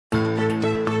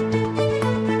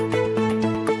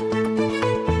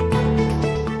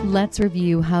Let's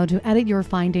review how to edit your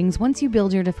findings once you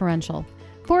build your differential.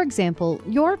 For example,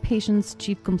 your patient's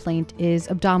chief complaint is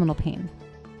abdominal pain.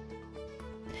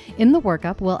 In the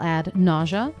workup, we'll add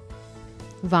nausea,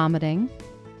 vomiting,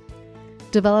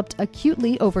 developed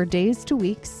acutely over days to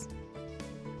weeks,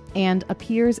 and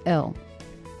appears ill.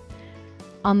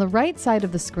 On the right side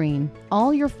of the screen,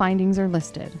 all your findings are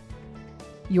listed.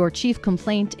 Your chief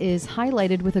complaint is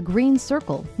highlighted with a green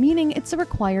circle, meaning it's a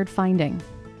required finding.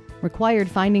 Required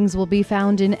findings will be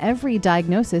found in every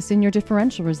diagnosis in your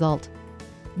differential result.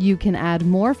 You can add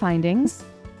more findings,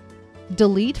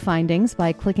 delete findings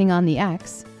by clicking on the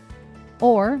X,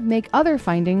 or make other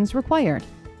findings required.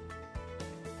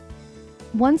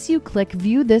 Once you click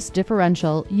View this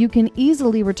differential, you can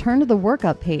easily return to the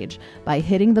workup page by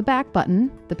hitting the back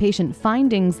button, the patient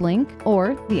findings link,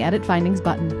 or the Edit Findings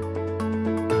button.